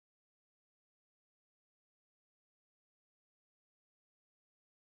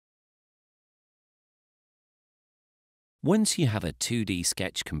Once you have a 2D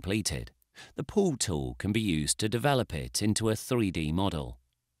sketch completed, the Pull tool can be used to develop it into a 3D model.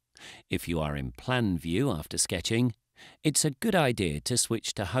 If you are in Plan View after sketching, it's a good idea to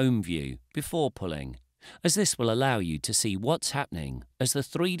switch to Home View before pulling, as this will allow you to see what's happening as the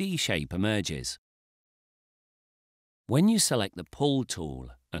 3D shape emerges. When you select the Pull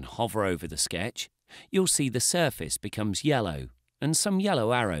tool and hover over the sketch, you'll see the surface becomes yellow and some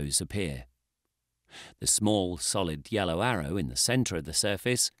yellow arrows appear. The small, solid yellow arrow in the centre of the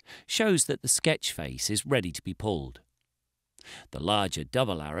surface shows that the sketch face is ready to be pulled. The larger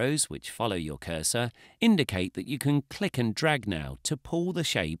double arrows which follow your cursor indicate that you can click and drag now to pull the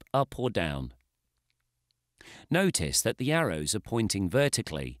shape up or down. Notice that the arrows are pointing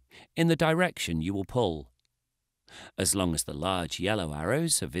vertically in the direction you will pull. As long as the large yellow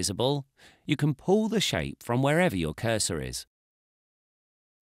arrows are visible, you can pull the shape from wherever your cursor is.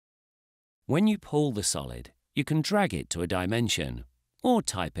 When you pull the solid, you can drag it to a dimension or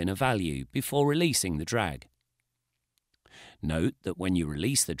type in a value before releasing the drag. Note that when you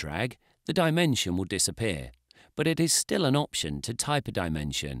release the drag, the dimension will disappear, but it is still an option to type a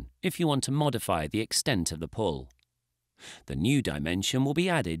dimension if you want to modify the extent of the pull. The new dimension will be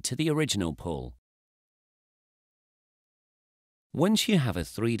added to the original pull. Once you have a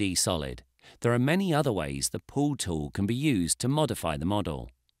 3D solid, there are many other ways the Pull tool can be used to modify the model.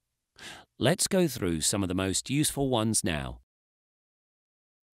 Let's go through some of the most useful ones now.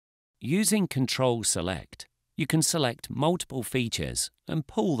 Using Control Select, you can select multiple features and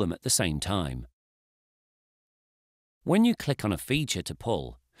pull them at the same time. When you click on a feature to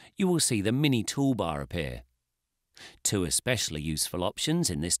pull, you will see the mini toolbar appear. Two especially useful options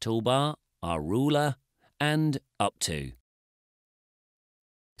in this toolbar are Ruler and Up To.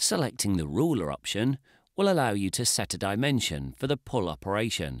 Selecting the Ruler option will allow you to set a dimension for the pull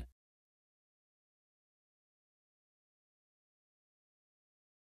operation.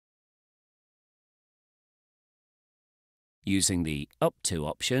 Using the Up To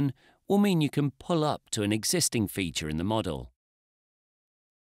option will mean you can pull up to an existing feature in the model.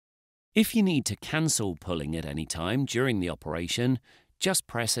 If you need to cancel pulling at any time during the operation, just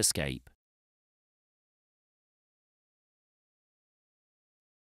press Escape.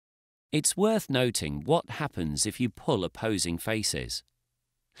 It's worth noting what happens if you pull opposing faces.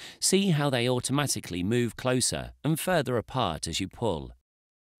 See how they automatically move closer and further apart as you pull.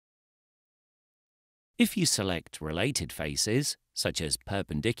 If you select related faces, such as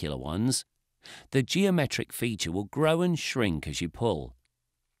perpendicular ones, the geometric feature will grow and shrink as you pull.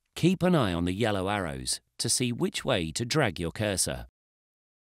 Keep an eye on the yellow arrows to see which way to drag your cursor.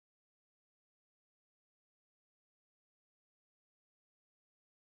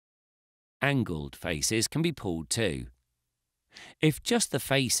 Angled faces can be pulled too. If just the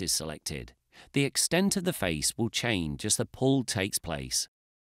face is selected, the extent of the face will change as the pull takes place.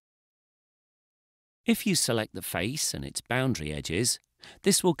 If you select the face and its boundary edges,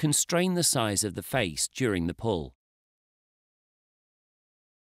 this will constrain the size of the face during the pull.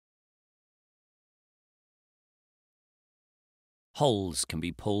 Holes can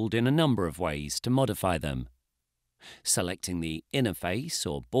be pulled in a number of ways to modify them. Selecting the inner face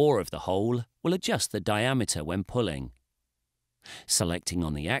or bore of the hole will adjust the diameter when pulling. Selecting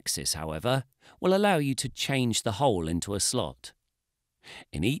on the axis, however, will allow you to change the hole into a slot.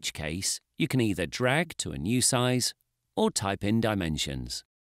 In each case, you can either drag to a new size or type in dimensions.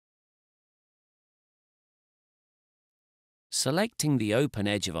 Selecting the open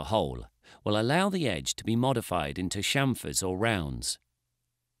edge of a hole will allow the edge to be modified into chamfers or rounds.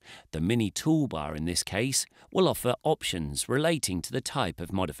 The mini toolbar in this case will offer options relating to the type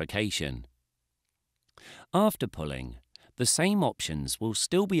of modification. After pulling, the same options will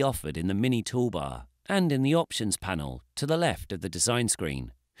still be offered in the mini toolbar and in the options panel to the left of the design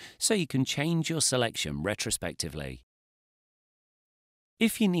screen, so you can change your selection retrospectively.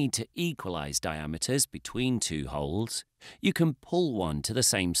 If you need to equalize diameters between two holes, you can pull one to the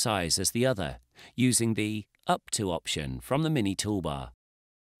same size as the other using the Up To option from the mini toolbar.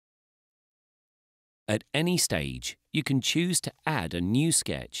 At any stage, you can choose to add a new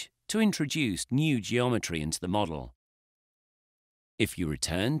sketch to introduce new geometry into the model. If you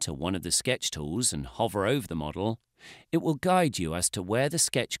return to one of the sketch tools and hover over the model, it will guide you as to where the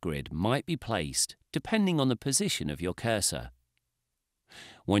sketch grid might be placed depending on the position of your cursor.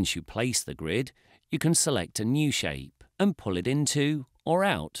 Once you place the grid, you can select a new shape and pull it into or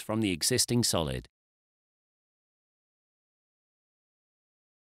out from the existing solid.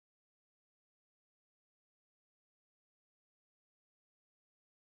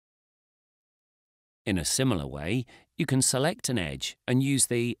 In a similar way, you can select an edge and use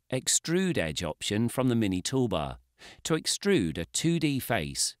the Extrude Edge option from the mini toolbar to extrude a 2D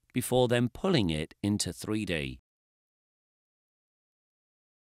face before then pulling it into 3D.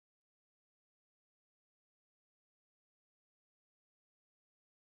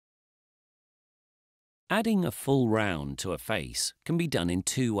 Adding a full round to a face can be done in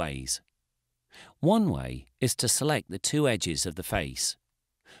two ways. One way is to select the two edges of the face,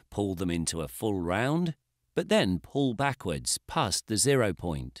 pull them into a full round, but then pull backwards past the 0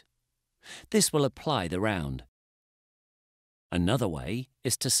 point. This will apply the round. Another way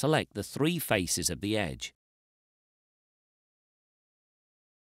is to select the three faces of the edge.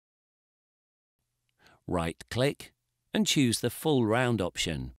 Right-click and choose the full round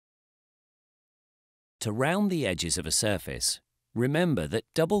option. To round the edges of a surface, remember that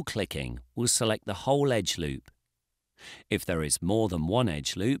double-clicking will select the whole edge loop. If there is more than one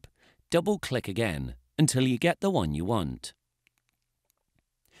edge loop, double-click again until you get the one you want.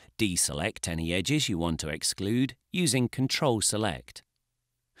 Deselect any edges you want to exclude using Ctrl-Select.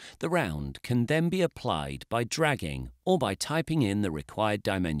 The round can then be applied by dragging or by typing in the required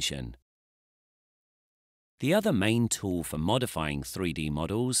dimension. The other main tool for modifying 3D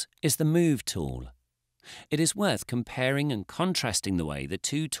models is the Move tool. It is worth comparing and contrasting the way the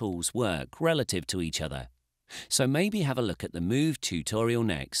two tools work relative to each other. So maybe have a look at the Move tutorial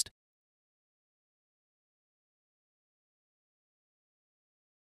next.